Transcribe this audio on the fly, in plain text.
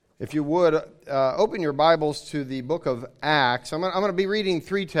If you would, open your Bibles to the book of Acts. I'm going to be reading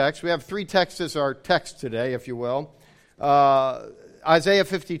three texts. We have three texts as our text today, if you will. Isaiah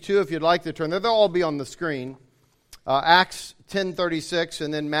 52, if you'd like to turn there. They'll all be on the screen. Acts 10:36,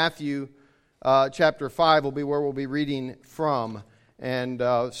 and then Matthew chapter 5 will be where we'll be reading from. And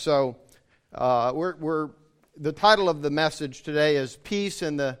the title of the message today is Peace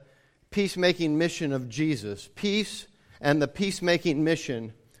and the Peacemaking Mission of Jesus. Peace and the Peacemaking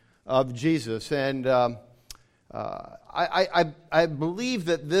Mission of Jesus. And I believe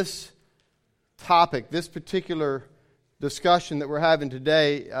that this topic, this particular discussion that we're having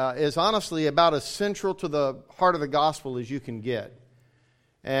today is honestly about as central to the heart of the gospel as you can get.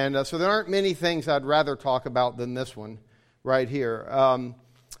 And so there aren't many things I'd rather talk about than this one right here.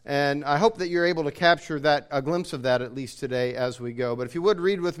 And I hope that you're able to capture a glimpse of that at least today as we go. But if you would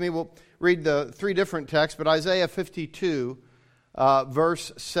read with me, we'll read the three different texts. But Isaiah 52,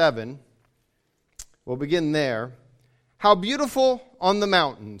 verse 7, we'll begin there. How beautiful on the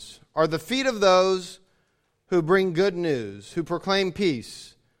mountains are the feet of those who bring good news, who proclaim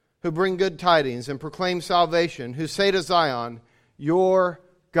peace, who bring good tidings and proclaim salvation, who say to Zion, your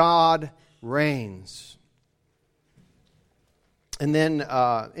God reigns. And then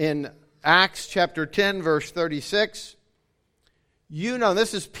in Acts chapter 10, verse 36,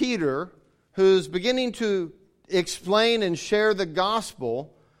 this is Peter who's beginning to explain and share the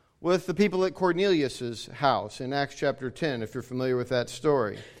gospel with the people at Cornelius' house in Acts chapter 10, if you're familiar with that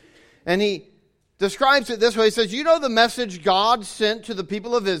story. And he describes it this way. He says, the message God sent to the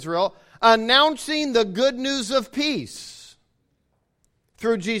people of Israel, announcing the good news of peace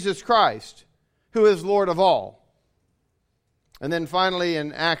through Jesus Christ, who is Lord of all. And then finally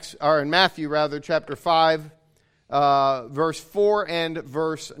in Matthew chapter 5, verse 4 and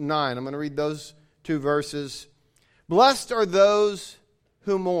verse 9. I'm going to read those two verses. Blessed are those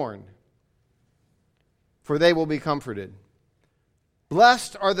who mourn, for they will be comforted.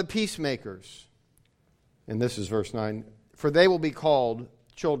 Blessed are the peacemakers. And this is verse 9. For they will be called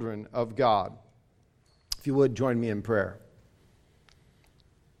children of God. If you would, join me in prayer.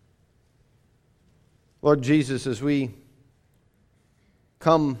 Lord Jesus, as we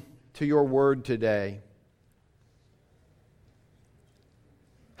come to your word today,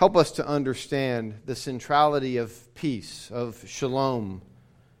 help us to understand the centrality of peace, of shalom,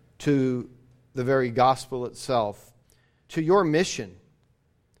 to the very gospel itself, to your mission.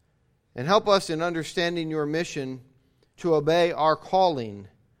 And help us in understanding your mission to obey our calling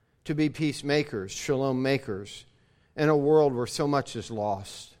to be peacemakers, shalom makers, in a world where so much is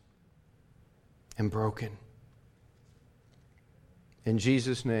lost and broken. In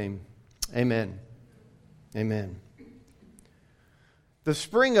Jesus' name, amen. Amen. The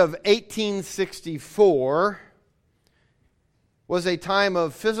spring of 1864 was a time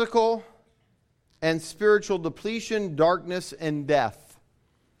of physical and spiritual depletion, darkness, and death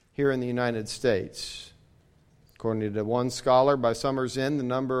here in the United States. According to one scholar by Summer's End, the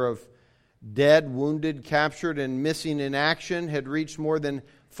number of dead, wounded, captured, and missing in action had reached more than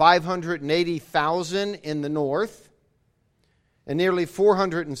 580,000 in the north and nearly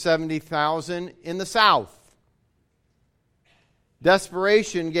 470,000 in the south.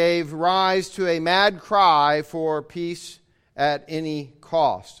 Desperation gave rise to a mad cry for peace at any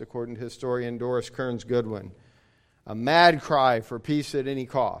cost, according to historian Doris Kearns Goodwin. A mad cry for peace at any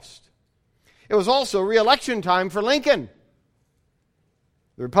cost. It was also re-election time for Lincoln.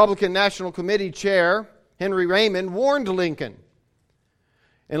 The Republican National Committee chair, Henry Raymond, warned Lincoln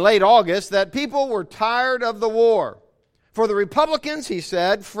in late August that people were tired of the war. For the Republicans, he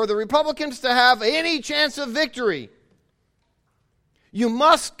said, for the Republicans to have any chance of victory, you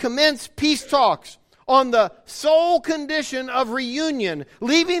must commence peace talks on the sole condition of reunion,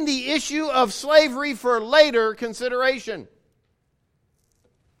 leaving the issue of slavery for later consideration.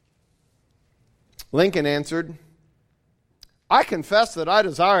 Lincoln answered, I confess that I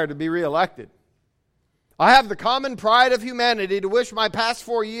desire to be reelected. I have the common pride of humanity to wish my past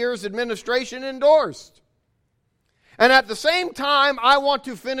 4 years' administration endorsed. And at the same time, I want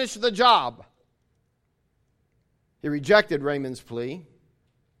to finish the job. He rejected Raymond's plea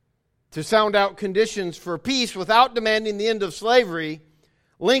to sound out conditions for peace without demanding the end of slavery.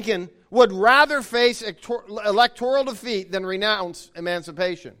 Lincoln would rather face electoral defeat than renounce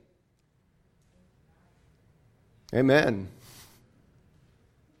emancipation. Amen.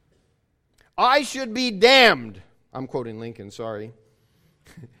 I should be damned, I'm quoting Lincoln, sorry,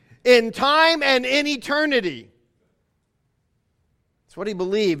 in time and in eternity. It's what he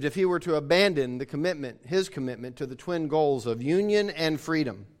believed if he were to abandon his commitment to the twin goals of union and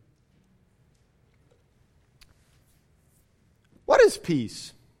freedom. What is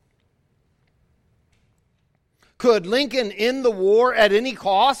peace? Could Lincoln end the war at any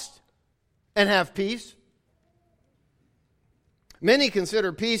cost and have peace? Many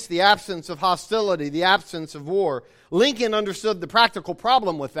consider peace the absence of hostility, the absence of war. Lincoln understood the practical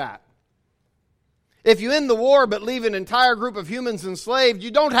problem with that. If you end the war but leave an entire group of humans enslaved,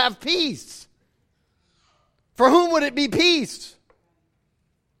 you don't have peace. For whom would it be peace?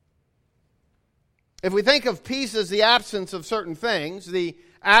 If we think of peace as the absence of certain things, the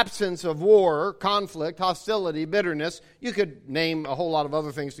absence of war, conflict, hostility, bitterness, you could name a whole lot of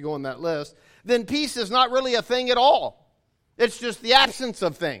other things to go on that list, then peace is not really a thing at all. It's just the absence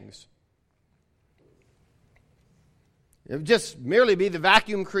of things. It would just merely be the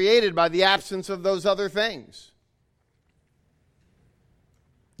vacuum created by the absence of those other things.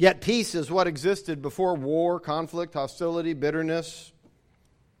 Yet peace is what existed before war, conflict, hostility, bitterness.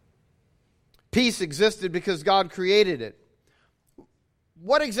 Peace existed because God created it.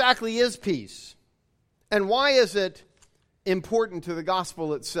 What exactly is peace? And why is it important to the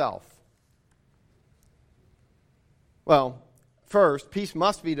gospel itself? Well, first, peace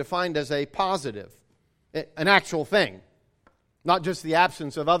must be defined as a positive, an actual thing, not just the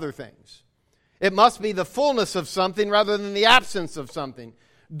absence of other things. It must be the fullness of something rather than the absence of something.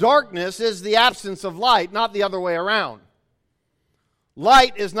 Darkness is the absence of light, not the other way around.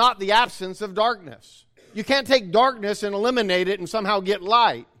 Light is not the absence of darkness. You can't take darkness and eliminate it and somehow get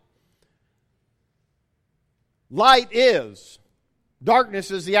light. Light is.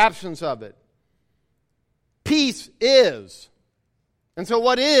 Darkness is the absence of it. Peace is. And so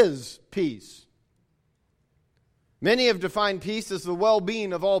what is peace? Many have defined peace as the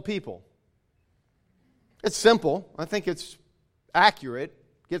well-being of all people. It's simple. I think it's accurate.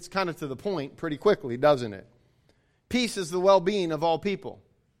 Gets kind of to the point pretty quickly, doesn't it? Peace is the well-being of all people.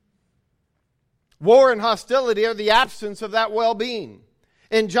 War and hostility are the absence of that well-being.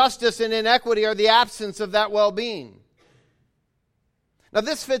 Injustice and inequity are the absence of that well-being. Now,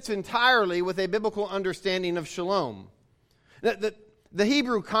 this fits entirely with a biblical understanding of shalom. The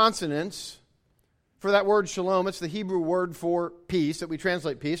Hebrew consonants for that word shalom, it's the Hebrew word for peace, that we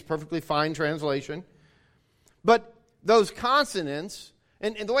translate peace, perfectly fine translation. But those consonants,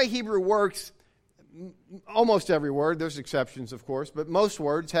 and the way Hebrew works, almost every word, there's exceptions of course, but most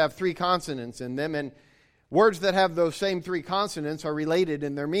words have three consonants in them, and words that have those same three consonants are related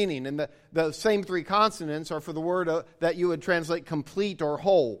in their meaning. And the same three consonants are for the word that you would translate complete or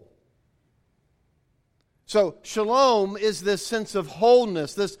whole. So shalom is this sense of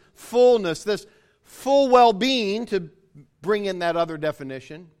wholeness, this fullness, this full well-being, to bring in that other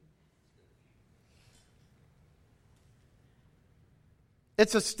definition.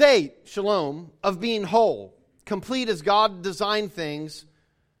 It's a state, shalom, of being whole, complete as God designed things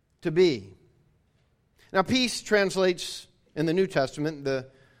to be. Now, peace translates in the New Testament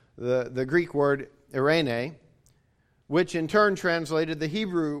the Greek word eirene, which in turn translated the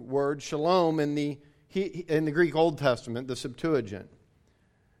Hebrew word shalom in the Greek Old Testament, the Septuagint.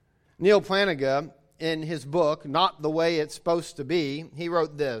 Neil Plantinga, in his book, Not the Way It's Supposed to Be, he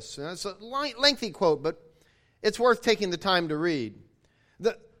wrote this. And it's a lengthy quote, but it's worth taking the time to read.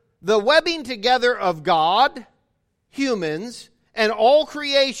 The webbing together of God, humans, and all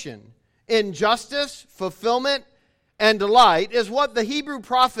creation in justice, fulfillment, and delight is what the Hebrew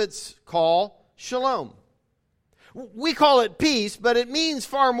prophets call shalom. We call it peace, but it means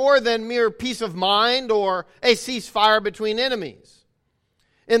far more than mere peace of mind or a ceasefire between enemies.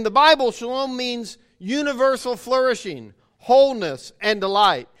 In the Bible, shalom means universal flourishing, wholeness, and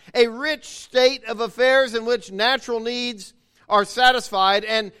delight. A rich state of affairs in which natural needs are satisfied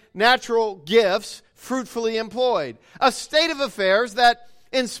and natural gifts fruitfully employed. A state of affairs that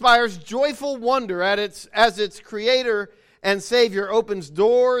inspires joyful wonder as its creator and Savior opens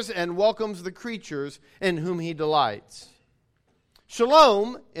doors and welcomes the creatures in whom He delights.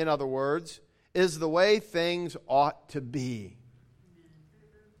 Shalom, in other words, is the way things ought to be.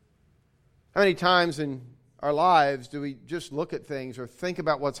 How many times in our lives do we just look at things or think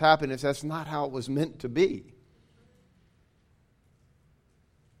about what's happened as that's not how it was meant to be?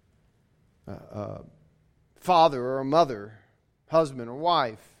 Father or a mother, husband or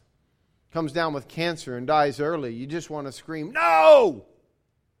wife, comes down with cancer and dies early. You just want to scream, no!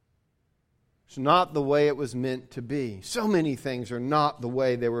 It's not the way it was meant to be. So many things are not the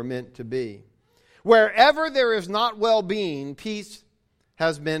way they were meant to be. Wherever there is not well-being, peace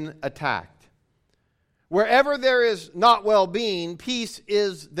has been attacked. Wherever there is not well-being, peace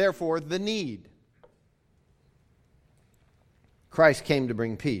is therefore the need. Christ came to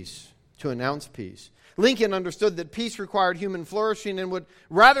bring peace, to announce peace. Lincoln understood that peace required human flourishing and would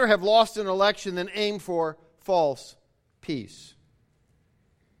rather have lost an election than aim for false peace.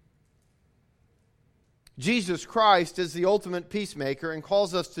 Jesus Christ is the ultimate peacemaker and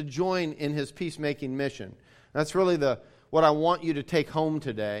calls us to join in His peacemaking mission. That's really what I want you to take home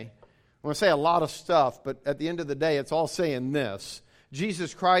today. I'm going to say a lot of stuff, but at the end of the day, it's all saying this.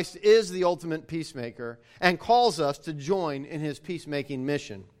 Jesus Christ is the ultimate peacemaker and calls us to join in His peacemaking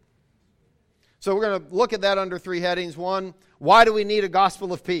mission. So we're going to look at that under three headings. One, why do we need a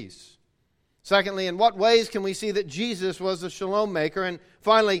gospel of peace? Secondly, in what ways can we see that Jesus was a shalom maker? And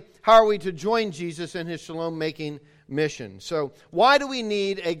finally, how are we to join Jesus in His shalom making mission? So why do we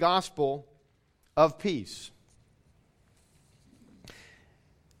need a gospel of peace?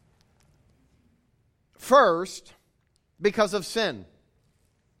 First, because of sin.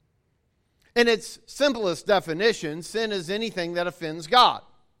 In its simplest definition, sin is anything that offends God.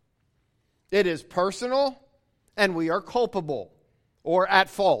 It is personal, and we are culpable or at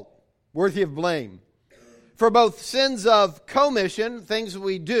fault, worthy of blame. For both sins of commission, things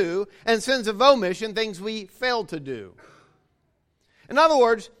we do, and sins of omission, things we fail to do. In other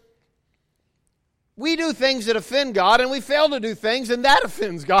words, we do things that offend God, and we fail to do things, and that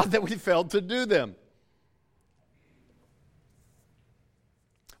offends God that we failed to do them.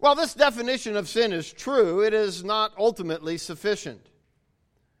 While this definition of sin is true, it is not ultimately sufficient.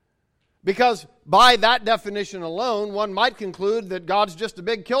 Because by that definition alone, one might conclude that God's just a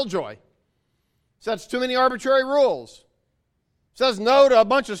big killjoy. Sets too many arbitrary rules. Says no to a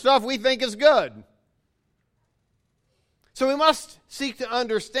bunch of stuff we think is good. So we must seek to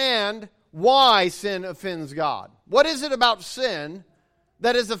understand why sin offends God. What is it about sin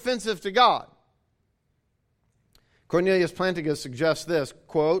that is offensive to God? Cornelius Plantinga suggests this,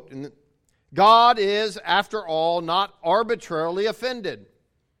 quote, God is, after all, not arbitrarily offended.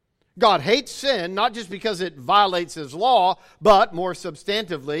 God hates sin, not just because it violates His law, but, more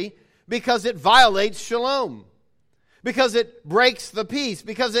substantively, because it violates shalom. Because it breaks the peace.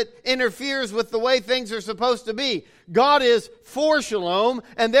 Because it interferes with the way things are supposed to be. God is for shalom,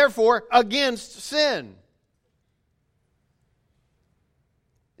 and therefore against sin.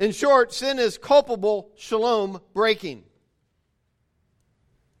 In short, sin is culpable shalom breaking.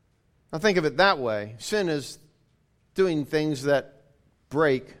 Now think of it that way. Sin is doing things that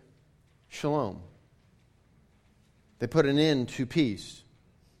break shalom. They put an end to peace.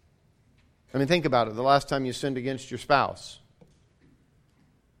 I mean, think about it. The last time you sinned against your spouse.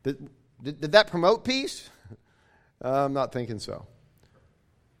 Did that promote peace? I'm not thinking so.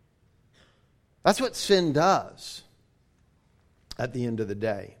 That's what sin does at the end of the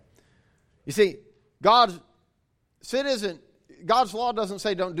day. You see, God's law doesn't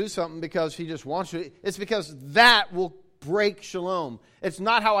say don't do something because He just wants you. It's because that will break shalom. It's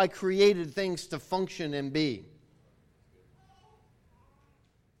not how I created things to function and be.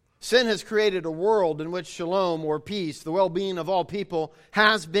 Sin has created a world in which shalom or peace, the well-being of all people,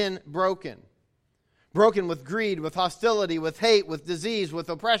 has been broken. Broken with greed, with hostility, with hate, with disease, with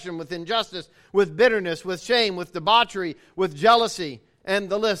oppression, with injustice, with bitterness, with shame, with debauchery, with jealousy, and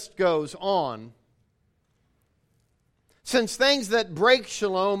the list goes on. Since things that break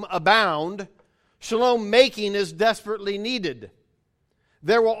shalom abound, shalom making is desperately needed.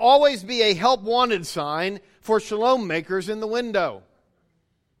 There will always be a help wanted sign for shalom makers in the window.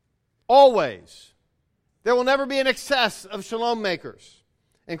 Always. There will never be an excess of shalom makers.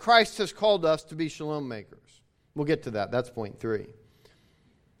 And Christ has called us to be shalom makers. We'll get to that. That's point 3.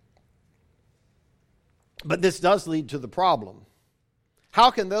 But this does lead to the problem.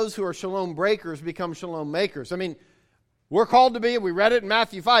 How can those who are shalom breakers become shalom makers? I mean, we're called to be, we read it in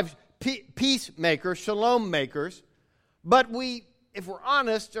Matthew 5, peacemakers, shalom makers. But we, if we're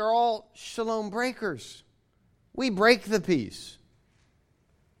honest, are all shalom breakers. We break the peace.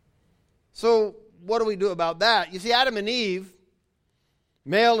 So what do we do about that? You see, Adam and Eve,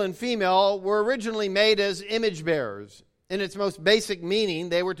 male and female, were originally made as image bearers. In its most basic meaning,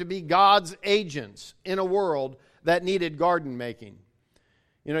 they were to be God's agents in a world that needed garden making.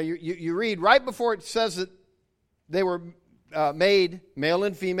 You know, you read right before it says that they were made male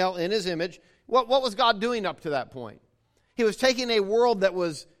and female in His image. What was God doing up to that point? He was taking a world that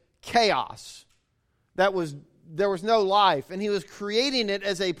was chaos, there was no life, and He was creating it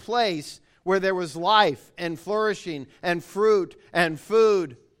as a place where there was life and flourishing and fruit and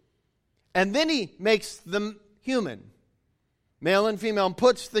food. And then He makes them human, male and female, and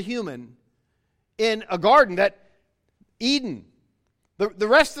puts the human in a garden, that Eden. The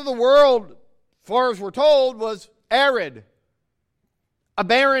rest of the world, as far as we're told, was arid, a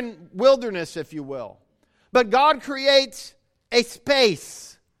barren wilderness, if you will. But God creates a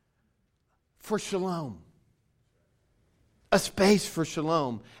space for shalom. A space for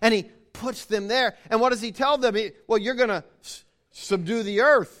shalom. And He puts them there. And what does He tell them? Well, you're going to subdue the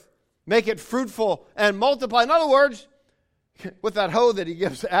earth. make it fruitful and multiply. In other words, with that hoe that he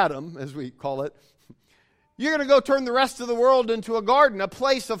gives Adam, as we call it, you're going to go turn the rest of the world into a garden, a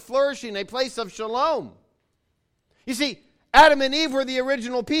place of flourishing, a place of shalom. You see, Adam and Eve were the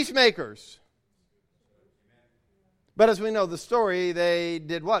original peacemakers. But as we know the story, they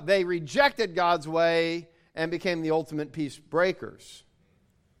did what? They rejected God's way and became the ultimate peace breakers.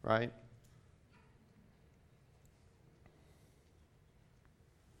 Right?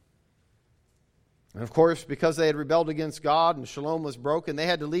 And of course, because they had rebelled against God and shalom was broken, they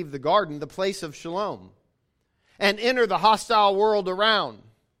had to leave the garden, the place of shalom, and enter the hostile world around.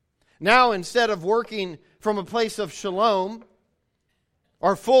 Now, instead of working from a place of shalom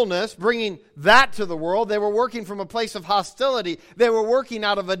or fullness, bringing that to the world, they were working from a place of hostility. They were working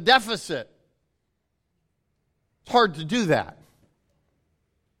out of a deficit. It's hard to do that.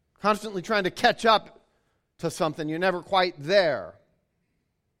 Constantly trying to catch up to something. You're never quite there.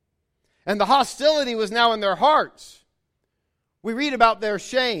 And the hostility was now in their hearts. We read about their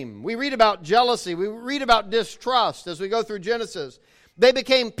shame. We read about jealousy. We read about distrust as we go through Genesis. They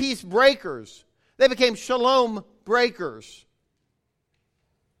became peace breakers. They became shalom breakers.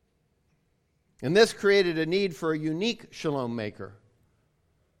 And this created a need for a unique shalom maker.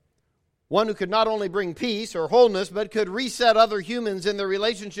 One who could not only bring peace or wholeness, but could reset other humans in their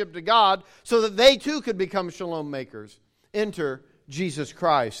relationship to God so that they too could become shalom makers. Enter Jesus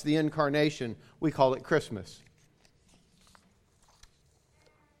Christ, the incarnation. We call it Christmas.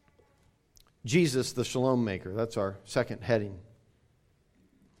 Jesus, the shalom maker. That's our second heading.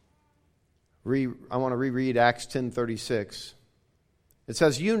 I want to reread Acts 10:36. It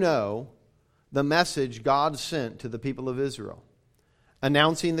says, "You know the message God sent to the people of Israel,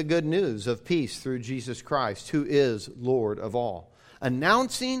 announcing the good news of peace through Jesus Christ, who is Lord of all."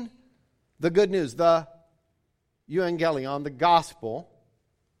 Announcing the good news, the euangelion, the gospel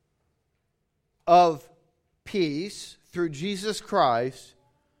of peace through Jesus Christ,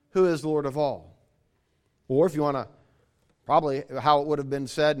 who is Lord of all. Or if you want to, probably how it would have been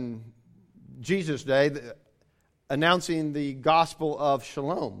said in Jesus' day, announcing the gospel of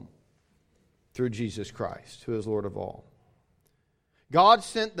shalom through Jesus Christ, who is Lord of all. God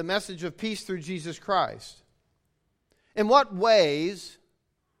sent the message of peace through Jesus Christ. In what ways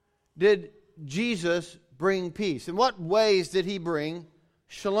did Jesus bring peace? In what ways did he bring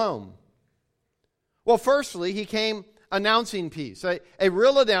shalom? Well, firstly, he came announcing peace, a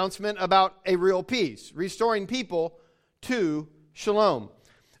real announcement about a real peace, restoring people to shalom.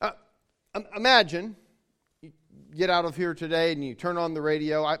 Imagine you get out of here today and you turn on the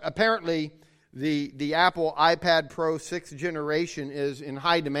radio. Apparently, the Apple iPad Pro 6th generation is in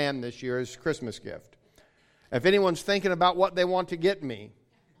high demand this year as a Christmas gift. If anyone's thinking about what they want to get me,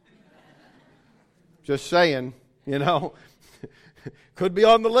 just saying, could be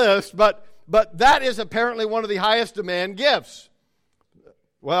on the list, but that is apparently one of the highest demand gifts.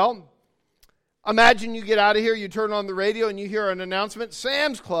 Well, imagine you get out of here, you turn on the radio, and you hear an announcement.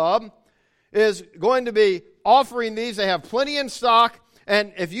 Sam's Club is going to be offering these. They have plenty in stock.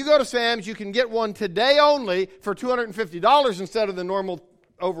 And if you go to Sam's, you can get one today only for $250 instead of the normal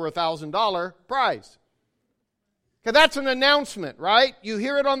over $1,000 price. Okay, that's an announcement, right? You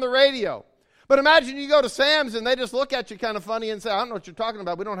hear it on the radio. But imagine you go to Sam's and they just look at you kind of funny and say, "I don't know what you're talking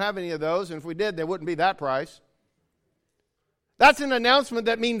about. We don't have any of those. And if we did, they wouldn't be that price." That's an announcement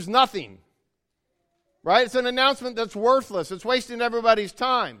that means nothing, right? It's an announcement that's worthless. It's wasting everybody's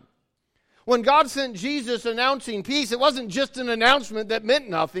time. When God sent Jesus announcing peace, it wasn't just an announcement that meant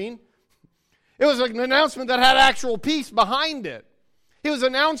nothing. It was an announcement that had actual peace behind it. He was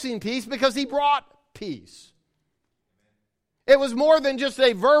announcing peace because he brought peace. It was more than just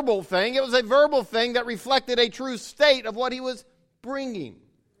a verbal thing. It was a verbal thing that reflected a true state of what he was bringing.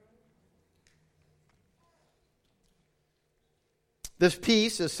 This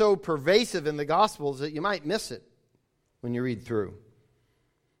peace is so pervasive in the Gospels that you might miss it when you read through.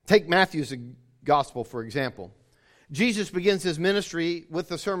 Take Matthew's Gospel, for example. Jesus begins his ministry with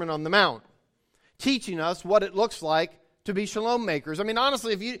the Sermon on the Mount, teaching us what it looks like to be shalom makers. I mean,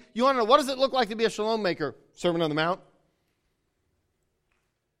 honestly, if you want to know, what does it look like to be a shalom maker? Sermon on the Mount.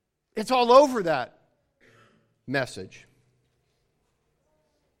 It's all over that message.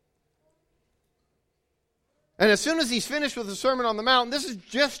 And as soon as he's finished with the Sermon on the Mount, this is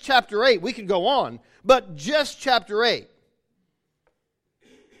just chapter 8. We could go on, but just chapter 8.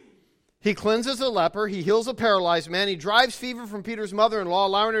 He cleanses a leper. He heals a paralyzed man. He drives fever from Peter's mother-in-law,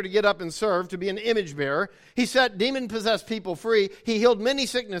 allowing her to get up and serve, to be an image bearer. He set demon-possessed people free. He healed many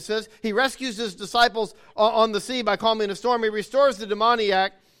sicknesses. He rescues his disciples on the sea by calming a storm. He restores the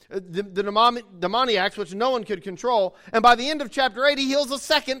demoniac the demoniacs, which no one could control. And by the end of chapter 8, he heals a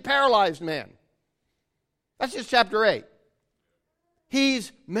second paralyzed man. That's just chapter 8.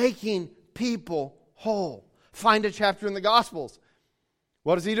 He's making people whole. Find a chapter in the Gospels.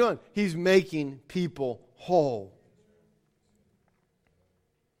 What is he doing? He's making people whole.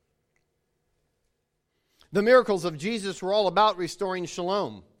 The miracles of Jesus were all about restoring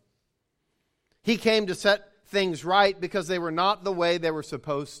shalom. He came to set things right because they were not the way they were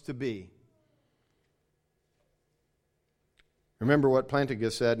supposed to be. Remember what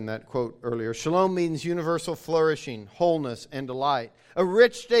Plantinga said in that quote earlier. Shalom means universal flourishing, wholeness, and delight. A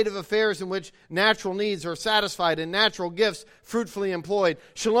rich state of affairs in which natural needs are satisfied and natural gifts fruitfully employed.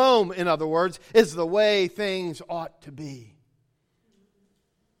 Shalom, in other words, is the way things ought to be.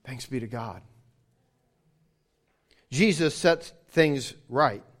 Thanks be to God. Jesus sets things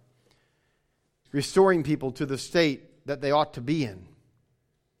right, restoring people to the state that they ought to be in.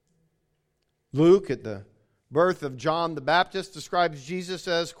 Luke, at the birth of John the Baptist, describes Jesus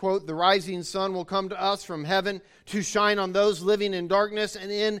as, quote, the rising sun will come to us from heaven to shine on those living in darkness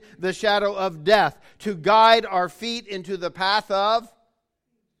and in the shadow of death, to guide our feet into the path of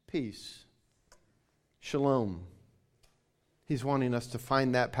peace. Shalom. He's wanting us to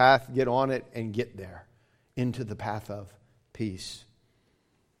find that path, get on it, and get there, into the path of peace.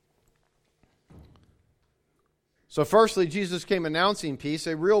 So firstly, Jesus came announcing peace,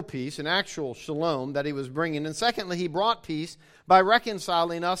 a real peace, an actual shalom that he was bringing. And secondly, he brought peace by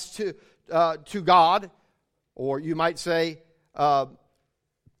reconciling us to God, or you might say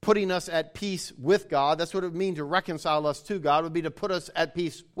putting us at peace with God. That's what it would mean to reconcile us to God, would be to put us at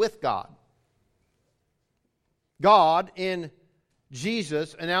peace with God. God, in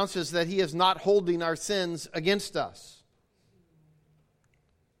Jesus, announces that he is not holding our sins against us.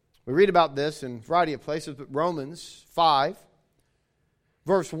 We read about this in a variety of places, but Romans 5,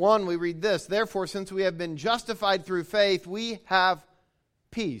 verse 1, we read this. Therefore, since we have been justified through faith, we have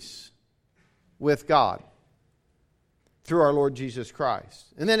peace with God through our Lord Jesus Christ.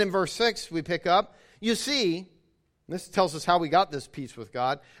 And then in verse 6, we pick up, you see, this tells us how we got this peace with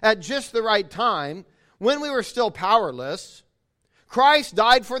God. At just the right time, when we were still powerless, Christ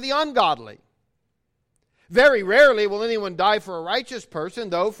died for the ungodly. Very rarely will anyone die for a righteous person,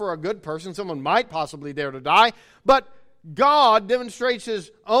 though for a good person someone might possibly dare to die. But God demonstrates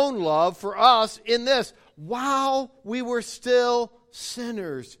his own love for us in this. While we were still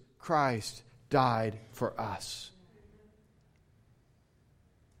sinners, Christ died for us.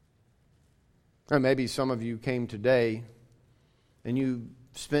 And maybe some of you came today and you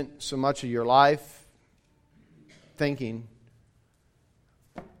spent so much of your life thinking,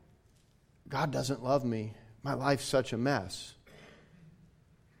 God doesn't love me. My life's such a mess.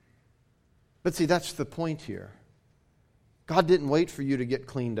 But see, that's the point here. God didn't wait for you to get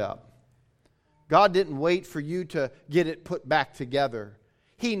cleaned up. God didn't wait for you to get it put back together.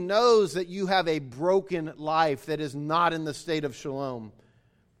 He knows that you have a broken life that is not in the state of shalom.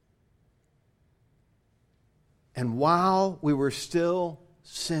 And while we were still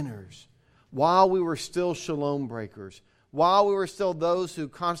sinners, while we were still shalom breakers, while we were still those who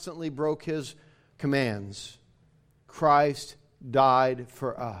constantly broke his commands, Christ died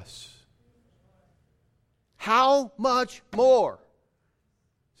for us. How much more?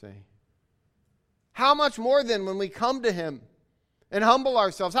 See? How much more then when we come to him and humble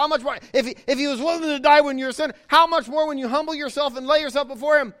ourselves? How much more? If he was willing to die when you're a sinner, how much more when you humble yourself and lay yourself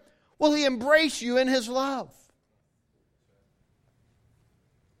before him will he embrace you in his love?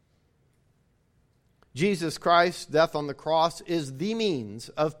 Jesus Christ's death on the cross is the means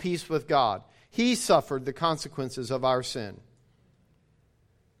of peace with God. He suffered the consequences of our sin.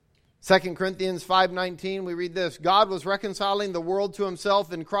 2 Corinthians 5:19, we read this. God was reconciling the world to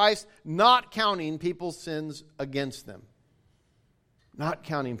himself in Christ, not counting people's sins against them. Not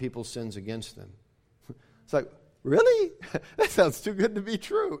counting people's sins against them. It's like, really? That sounds too good to be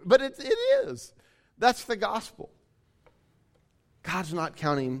true. But it is. That's the gospel. God's not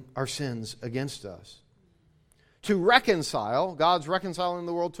counting our sins against us. To reconcile, God's reconciling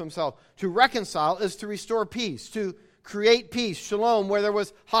the world to himself. To reconcile is to restore peace, to create peace, shalom, where there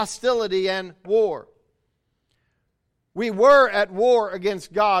was hostility and war. We were at war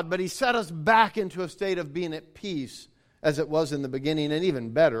against God, but he set us back into a state of being at peace as it was in the beginning, and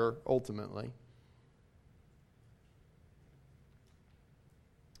even better, ultimately.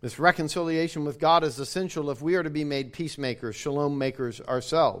 This reconciliation with God is essential if we are to be made peacemakers, shalom makers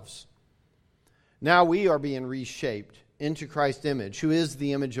ourselves. Now we are being reshaped into Christ's image, who is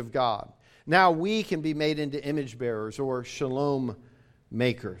the image of God. Now we can be made into image bearers or shalom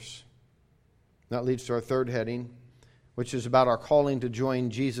makers. That leads to our third heading, which is about our calling to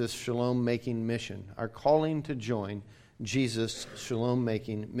join Jesus' shalom-making mission. Our calling to join Jesus'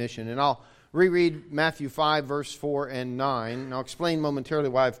 shalom-making mission. And I'll reread Matthew 5, verse 4 and 9. And I'll explain momentarily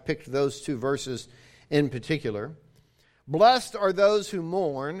why I've picked those two verses in particular. Blessed are those who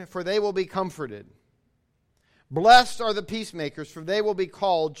mourn, for they will be comforted. Blessed are the peacemakers, for they will be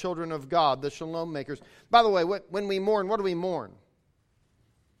called children of God, the shalom makers. By the way, when we mourn, what do we mourn?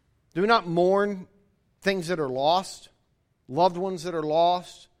 Do we not mourn things that are lost? Loved ones that are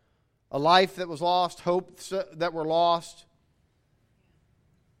lost? A life that was lost? Hopes that were lost?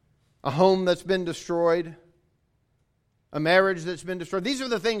 A home that's been destroyed? A marriage that's been destroyed? These are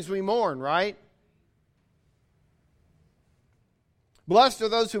the things we mourn, right? Blessed are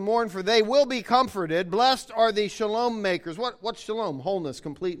those who mourn, for they will be comforted. Blessed are the shalom makers. What's shalom? Wholeness,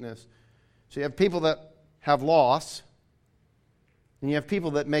 completeness. So you have people that have loss, and you have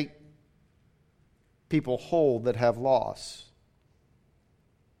people that make people whole that have loss.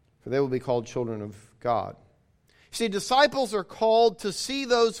 For they will be called children of God. See, disciples are called to see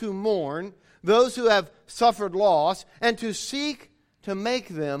those who mourn, those who have suffered loss, and to seek to make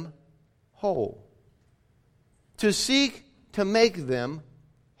them whole. To seek to make them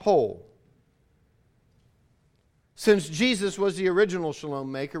whole. Since Jesus was the original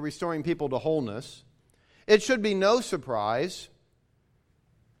shalom maker, restoring people to wholeness, it should be no surprise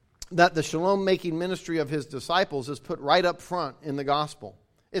that the shalom-making ministry of His disciples is put right up front in the gospel.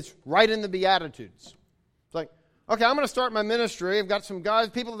 It's right in the Beatitudes. It's like, okay, I'm going to start my ministry. I've got some guys,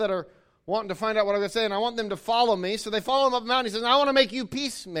 people that are wanting to find out what I'm going to say, and I want them to follow me. So they follow Him up the mountain. He says, I want to make you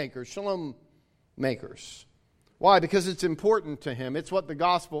peacemakers, shalom makers. Why? Because it's important to Him. It's what the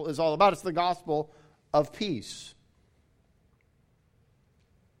gospel is all about. It's the gospel of peace.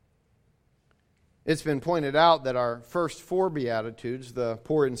 It's been pointed out that our first four Beatitudes, the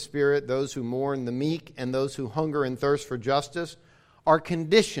poor in spirit, those who mourn, the meek, and those who hunger and thirst for justice, are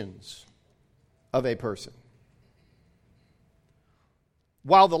conditions of a person.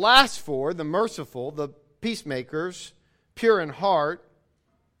 While the last four, the merciful, the peacemakers, pure in heart,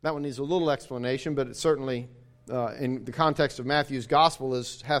 that one needs a little explanation, but it certainly, in the context of Matthew's gospel,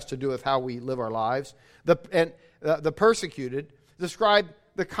 has to do with how we live our lives. The persecuted describe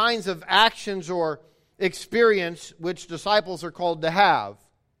the kinds of actions or experience which disciples are called to have.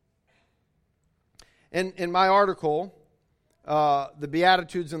 In my article, The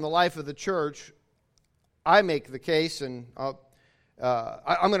Beatitudes in the Life of the Church, I make the case, and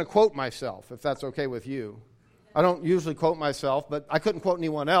I'm going to quote myself, if that's okay with you. I don't usually quote myself, but I couldn't quote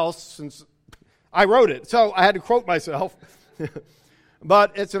anyone else since I wrote it, so I had to quote myself.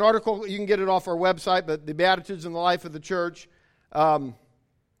 But it's an article, you can get it off our website, but The Beatitudes in the Life of the Church.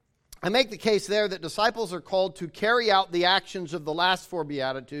 I make the case there that disciples are called to carry out the actions of the last four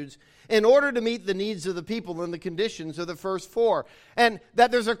Beatitudes in order to meet the needs of the people and the conditions of the first four. And that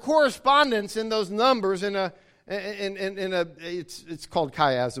there's a correspondence in those numbers it's called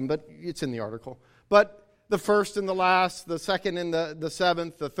chiasm, but it's in the article. But the first and the last, the second and the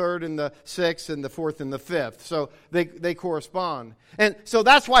seventh, the third and the sixth, and the fourth and the fifth. So they correspond. And so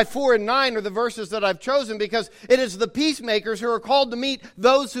that's why 4 and 9 are the verses that I've chosen, because it is the peacemakers who are called to meet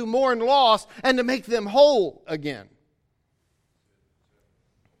those who mourn loss and to make them whole again.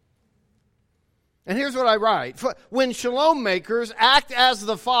 And here's what I write. When shalom makers act as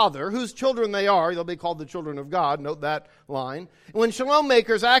the Father, whose children they are, they'll be called the children of God, note that line. When shalom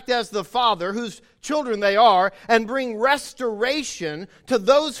makers act as the Father, whose children they are, and bring restoration to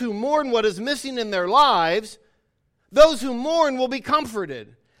those who mourn what is missing in their lives, those who mourn will be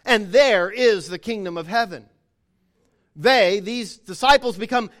comforted. And there is the kingdom of heaven. These disciples,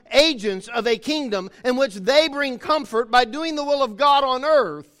 become agents of a kingdom in which they bring comfort by doing the will of God on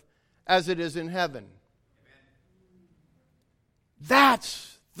earth as it is in heaven.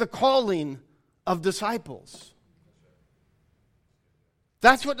 That's the calling of disciples.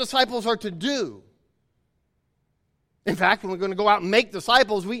 That's what disciples are to do. In fact, when we're going to go out and make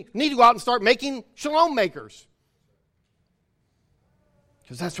disciples, we need to go out and start making shalom makers.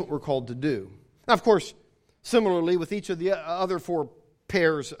 Because that's what we're called to do. Now, of course, similarly with each of the other four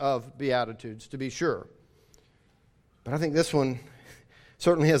pairs of Beatitudes, to be sure. But I think this one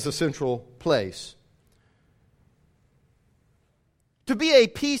certainly has a central place. To be a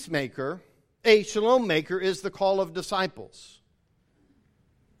peacemaker, a shalom maker, is the call of disciples.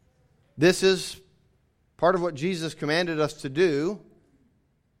 This is part of what Jesus commanded us to do,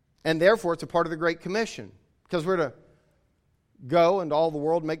 and therefore it's a part of the Great Commission, because we're to go into all the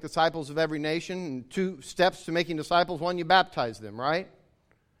world, make disciples of every nation, and 2 steps to making disciples. 1, you baptize them, right?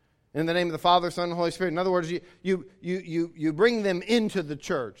 In the name of the Father, Son, and Holy Spirit. In other words, you bring them into the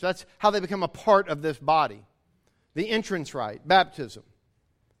church. That's how they become a part of this body. the entrance rite, baptism.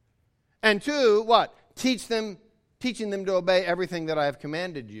 And 2, what? Teaching them to obey everything that I have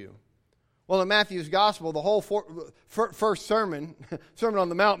commanded you. Well, in Matthew's gospel, the whole first sermon, Sermon on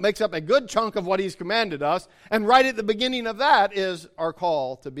the Mount, makes up a good chunk of what he's commanded us. And right at the beginning of that is our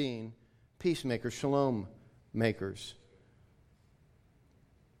call to being peacemakers, shalom makers.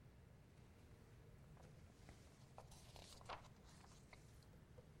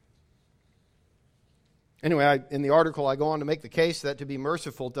 Anyway, in the article, I go on to make the case that to be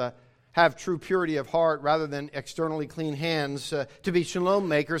merciful, to have true purity of heart rather than externally clean hands, to be shalom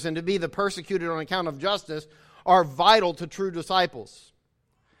makers and to be the persecuted on account of justice are vital to true disciples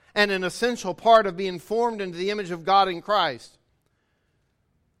and an essential part of being formed into the image of God in Christ.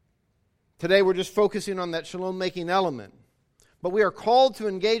 Today we're just focusing on that shalom making element. But we are called to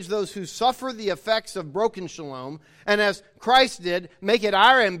engage those who suffer the effects of broken shalom, and as Christ did, make it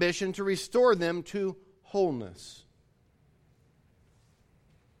our ambition to restore them to wholeness.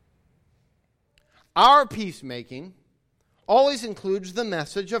 Our peacemaking always includes the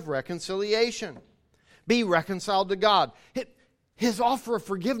message of reconciliation. Be reconciled to God. His offer of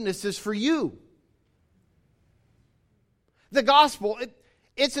forgiveness is for you. The gospel,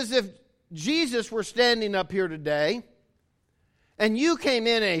 it's as if Jesus were standing up here today and you came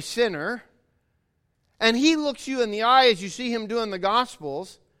in a sinner and he looks you in the eye as you see him doing the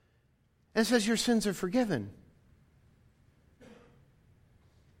Gospels and says, your sins are forgiven.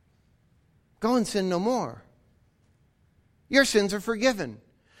 Go and sin no more. Your sins are forgiven.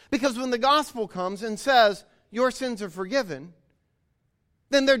 Because when the gospel comes and says, your sins are forgiven,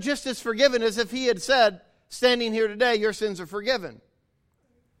 then they're just as forgiven as if he had said, standing here today, your sins are forgiven.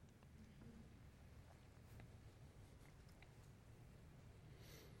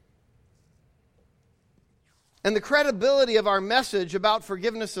 And the credibility of our message about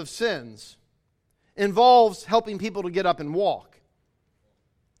forgiveness of sins involves helping people to get up and walk,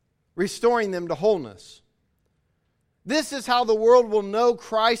 restoring them to wholeness. This is how the world will know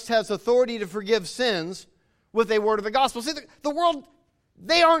Christ has authority to forgive sins with a word of the gospel. See, the world,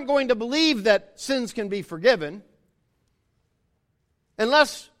 they aren't going to believe that sins can be forgiven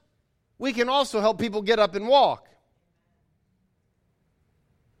unless we can also help people get up and walk.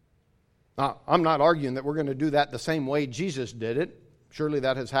 Now, I'm not arguing that we're going to do that the same way Jesus did it. Surely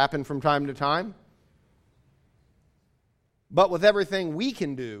that has happened from time to time. But with everything we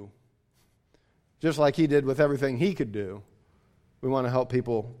can do, just like he did with everything he could do, we want to help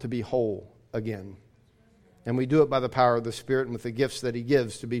people to be whole again. And we do it by the power of the Spirit and with the gifts that he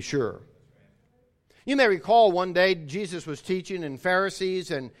gives, to be sure. You may recall one day Jesus was teaching and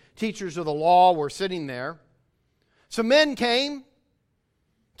Pharisees and teachers of the law were sitting there. Some men came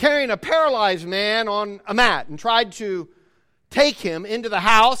carrying a paralyzed man on a mat and tried to take him into the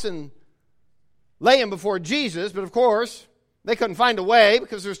house and lay him before Jesus. But of course, they couldn't find a way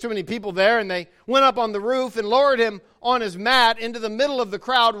because there's too many people there, and they went up on the roof and lowered him on his mat into the middle of the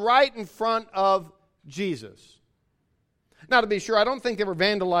crowd right in front of Jesus. Now, to be sure, I don't think they were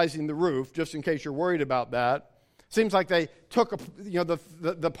vandalizing the roof, just in case you're worried about that. Seems like they took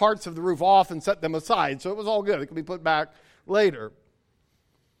the parts of the roof off and set them aside, so it was all good. It could be put back later.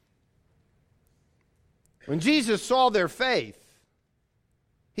 When Jesus saw their faith,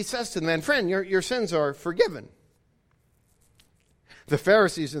 he says to the man, friend, your sins are forgiven. The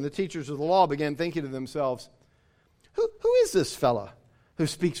Pharisees and the teachers of the law began thinking to themselves, who is this fella who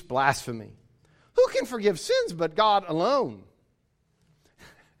speaks blasphemy? Who can forgive sins but God alone?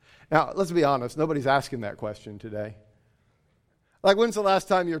 Now, let's be honest, nobody's asking that question today. Like, when's the last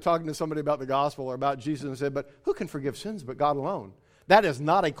time you were talking to somebody about the gospel or about Jesus and said, but who can forgive sins but God alone? That is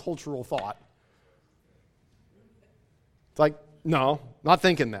not a cultural thought. It's like, no, not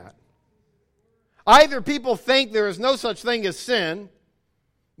thinking that. Either people think there is no such thing as sin,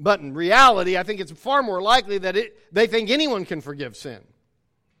 but in reality, I think it's far more likely that they think anyone can forgive sin.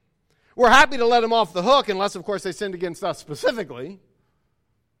 We're happy to let them off the hook unless, of course, they sinned against us specifically.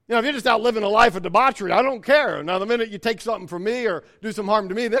 You know, if you're just out living a life of debauchery, I don't care. Now, the minute you take something from me or do some harm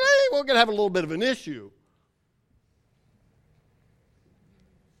to me, then, hey, we're going to have a little bit of an issue.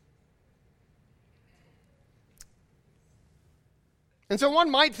 And so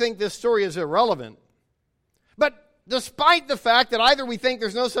one might think this story is irrelevant. But despite the fact that either we think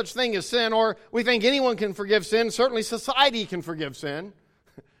there's no such thing as sin or we think anyone can forgive sin, certainly society can forgive sin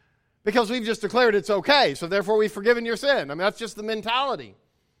because we've just declared it's okay, so therefore we've forgiven your sin. I mean, that's just the mentality.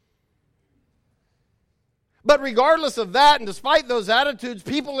 But regardless of that, and despite those attitudes,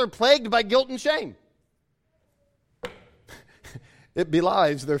 people are plagued by guilt and shame. It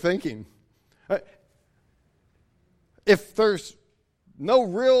belies their thinking. If there's no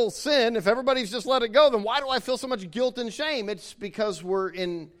real sin, if everybody's just let it go, then why do I feel so much guilt and shame? It's because we're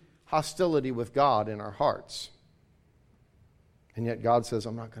in hostility with God in our hearts. And yet God says,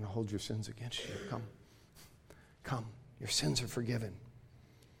 I'm not going to hold your sins against you. Come. Your sins are forgiven.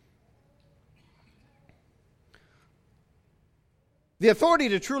 The authority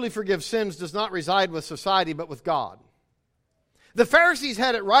to truly forgive sins does not reside with society, but with God. The Pharisees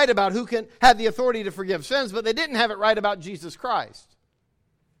had it right about who had the authority to forgive sins, but they didn't have it right about Jesus Christ.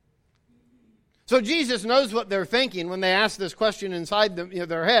 So Jesus knows what they're thinking when they ask this question inside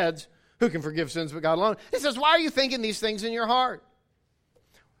their heads, who can forgive sins but God alone? He says, why are you thinking these things in your heart?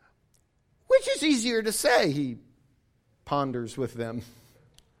 Which is easier to say, he ponders with them.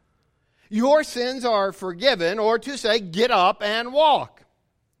 Your sins are forgiven, or to say, get up and walk.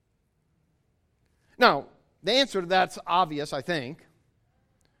 Now, the answer to that's obvious, I think.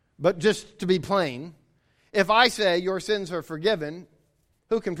 But just to be plain, if I say your sins are forgiven,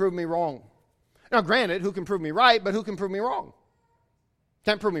 who can prove me wrong? Now, granted, who can prove me right, but who can prove me wrong?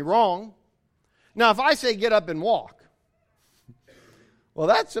 Can't prove me wrong. Now, if I say get up and walk, well,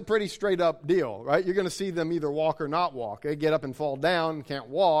 that's a pretty straight up deal, right? You're going to see them either walk or not walk. They get up and fall down, can't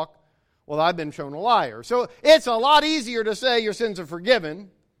walk. Well, I've been shown a liar. So it's a lot easier to say your sins are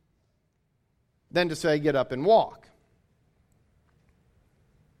forgiven than to say get up and walk.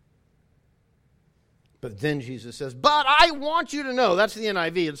 But then Jesus says, but I want you to know, that's the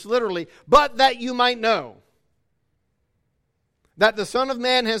NIV, it's literally, but that you might know that the Son of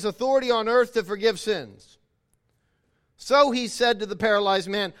Man has authority on earth to forgive sins. So he said to the paralyzed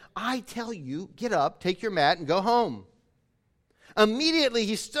man, I tell you, get up, take your mat, and go home. Immediately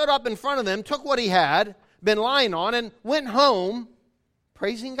he stood up in front of them, took what he had been lying on, and went home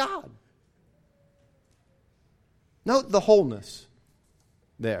praising God. Note the wholeness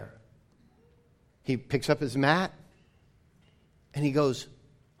there. He picks up his mat and he goes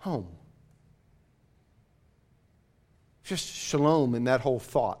home. Just shalom in that whole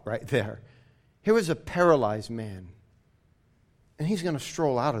thought right there. Here was a paralyzed man, and he's going to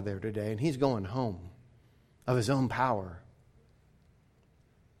stroll out of there today, and he's going home of his own power.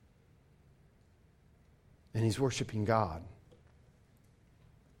 And he's worshiping God.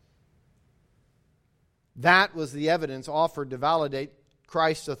 That was the evidence offered to validate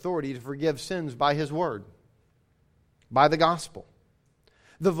Christ's authority to forgive sins by His Word, by the gospel.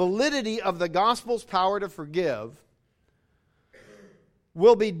 The validity of the gospel's power to forgive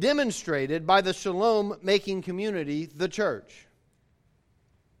will be demonstrated by the shalom-making community, the church.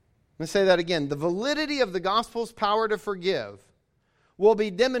 Let me say that again. The validity of the gospel's power to forgive will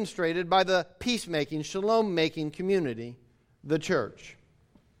be demonstrated by the peacemaking, shalom-making community, the church.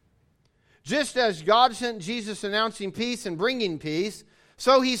 Just as God sent Jesus announcing peace and bringing peace,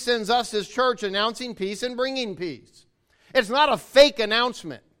 so He sends us His church announcing peace and bringing peace. It's not a fake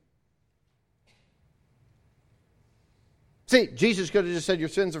announcement. See, Jesus could have just said your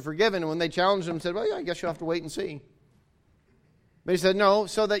sins are forgiven, and when they challenged Him, said, well, yeah, I guess you'll have to wait and see. But He said, no,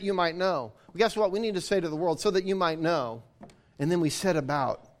 so that you might know. Well, guess what? We need to say to the world, so that you might know. And then we set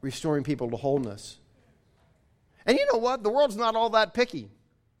about restoring people to wholeness. And you know what? The world's not all that picky.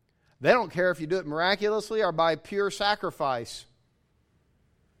 They don't care if you do it miraculously or by pure sacrifice.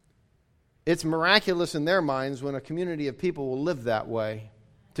 It's miraculous in their minds when a community of people will live that way,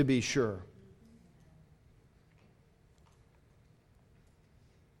 to be sure.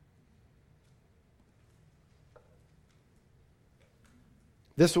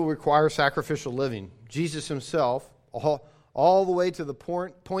 This will require sacrificial living. Jesus Himself, all the way to the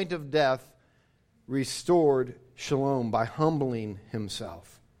point of death, restored shalom by humbling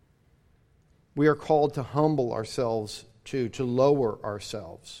Himself. We are called to humble ourselves too, to lower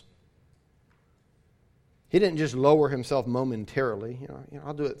ourselves. He didn't just lower Himself momentarily. You know,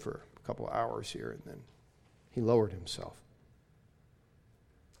 I'll do it for a couple of hours here, and then He lowered Himself.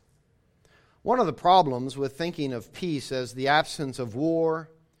 One of the problems with thinking of peace as the absence of war,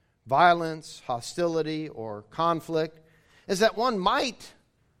 violence, hostility, or conflict is that one might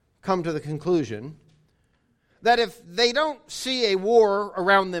come to the conclusion that if they don't see a war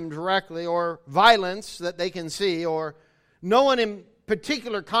around them directly, or violence that they can see, or no one in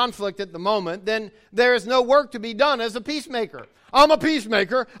particular conflict at the moment, then there is no work to be done as a peacemaker. I'm a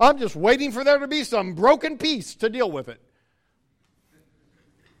peacemaker. I'm just waiting for there to be some broken peace to deal with it.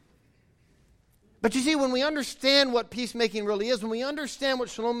 But you see, when we understand what peacemaking really is, when we understand what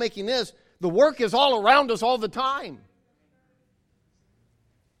shalom making is, the work is all around us all the time.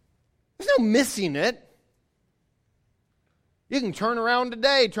 There's no missing it. You can turn around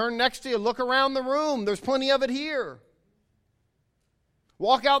today, turn next to you, look around the room. There's plenty of it here.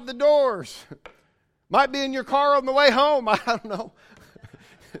 Walk out the doors. Might be in your car on the way home. I don't know.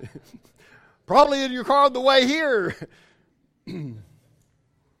 Probably in your car on the way here. And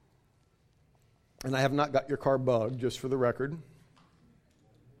I have not got your car bugged, just for the record.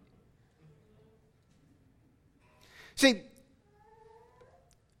 See,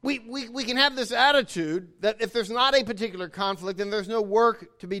 we can have this attitude that if there's not a particular conflict, then there's no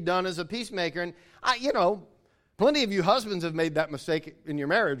work to be done as a peacemaker. And, plenty of you husbands have made that mistake in your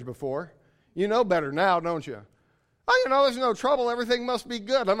marriage before. You know better now, don't you? Oh, there's no trouble. Everything must be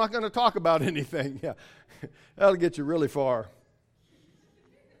good. I'm not going to talk about anything. Yeah, that'll get you really far.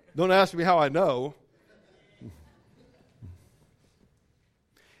 Don't ask me how I know.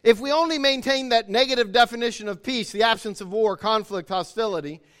 If we only maintain that negative definition of peace, the absence of war, conflict,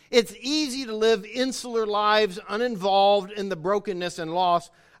 hostility, it's easy to live insular lives uninvolved in the brokenness and loss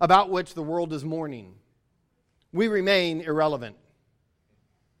about which the world is mourning. We remain irrelevant.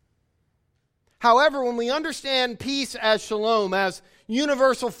 However, when we understand peace as shalom, as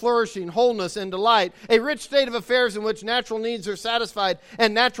universal flourishing, wholeness, and delight, a rich state of affairs in which natural needs are satisfied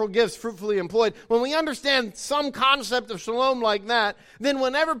and natural gifts fruitfully employed, when we understand some concept of shalom like that, then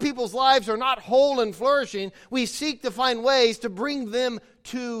whenever people's lives are not whole and flourishing, we seek to find ways to bring them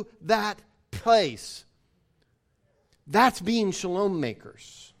to that place. That's being shalom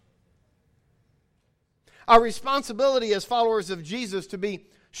makers. Our responsibility as followers of Jesus to be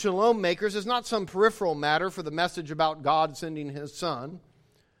shalom makers is not some peripheral matter for the message about God sending His Son.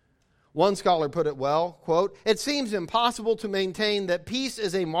 One scholar put it well, quote, "It seems impossible to maintain that peace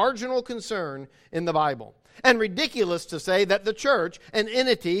is a marginal concern in the Bible, and ridiculous to say that the church, an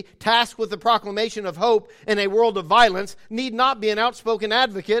entity tasked with the proclamation of hope in a world of violence, need not be an outspoken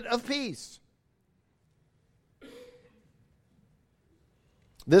advocate of peace."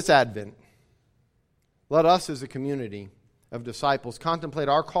 This Advent, let us as a community of disciples contemplate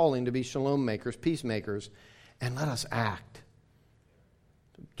our calling to be shalom makers, peacemakers, and let us act.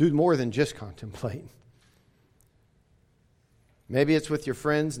 Do more than just contemplate. Maybe it's with your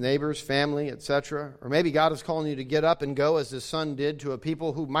friends, neighbors, family, etc. Or maybe God is calling you to get up and go as His Son did to a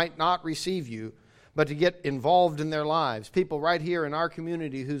people who might not receive you, but to get involved in their lives. People right here in our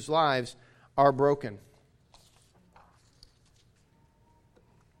community whose lives are broken.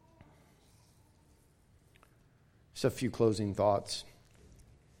 Just a few closing thoughts.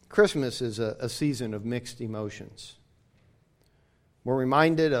 Christmas is a season of mixed emotions. We're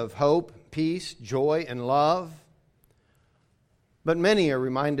reminded of hope, peace, joy, and love. But many are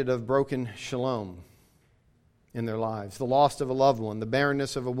reminded of broken shalom in their lives. The loss of a loved one, the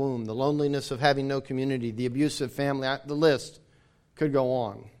barrenness of a womb, the loneliness of having no community, the abusive family. The list could go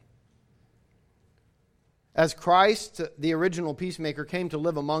on. As Christ, the original peacemaker, came to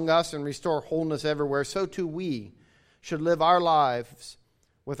live among us and restore wholeness everywhere, so too we should live our lives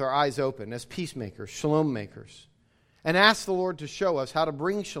with our eyes open as peacemakers, shalom makers, and ask the Lord to show us how to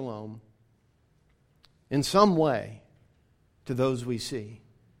bring shalom in some way to those we see.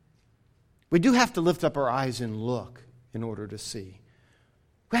 We do have to lift up our eyes and look in order to see.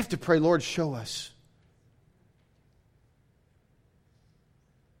 We have to pray, Lord, show us.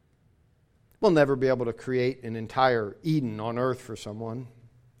 We'll never be able to create an entire Eden on earth for someone.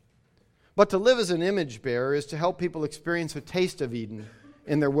 But to live as an image bearer is to help people experience a taste of Eden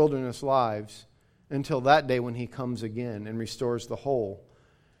in their wilderness lives until that day when He comes again and restores the whole.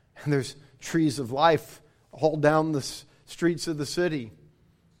 And there's trees of life all down the streets of the city.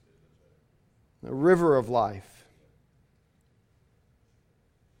 A river of life.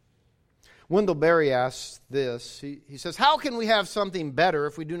 Wendell Berry asks this. He says, how can we have something better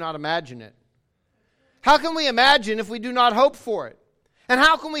if we do not imagine it? How can we imagine if we do not hope for it? And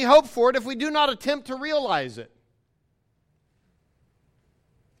how can we hope for it if we do not attempt to realize it?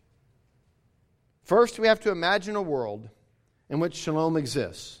 First, we have to imagine a world in which shalom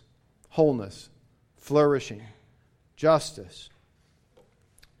exists, wholeness, flourishing, justice.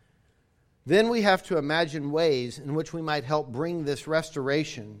 Then we have to imagine ways in which we might help bring this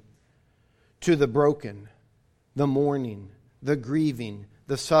restoration to the broken, the mourning, the grieving,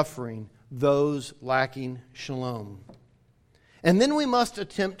 the suffering, those lacking shalom. And then we must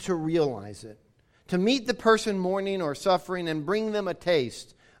attempt to realize it, to meet the person mourning or suffering and bring them a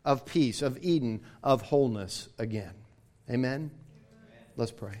taste of peace, of Eden, of wholeness again. Amen?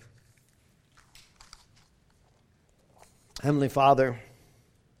 Let's pray. Heavenly Father,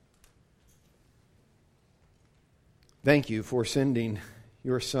 thank You for sending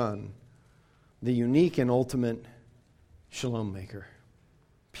Your Son, the unique and ultimate shalom maker,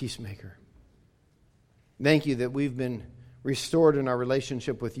 peacemaker. Thank You that we've been restored in our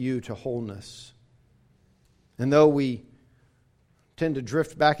relationship with You to wholeness. And though we tend to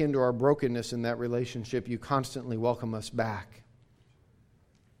drift back into our brokenness in that relationship, You constantly welcome us back.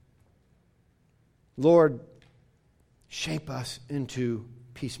 Lord, shape us into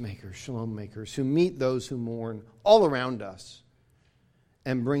peacemakers, shalom makers, who meet those who mourn all around us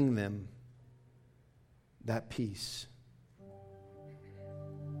and bring them that peace.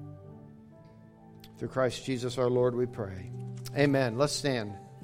 Through Christ Jesus our Lord we pray. Amen. Let's stand.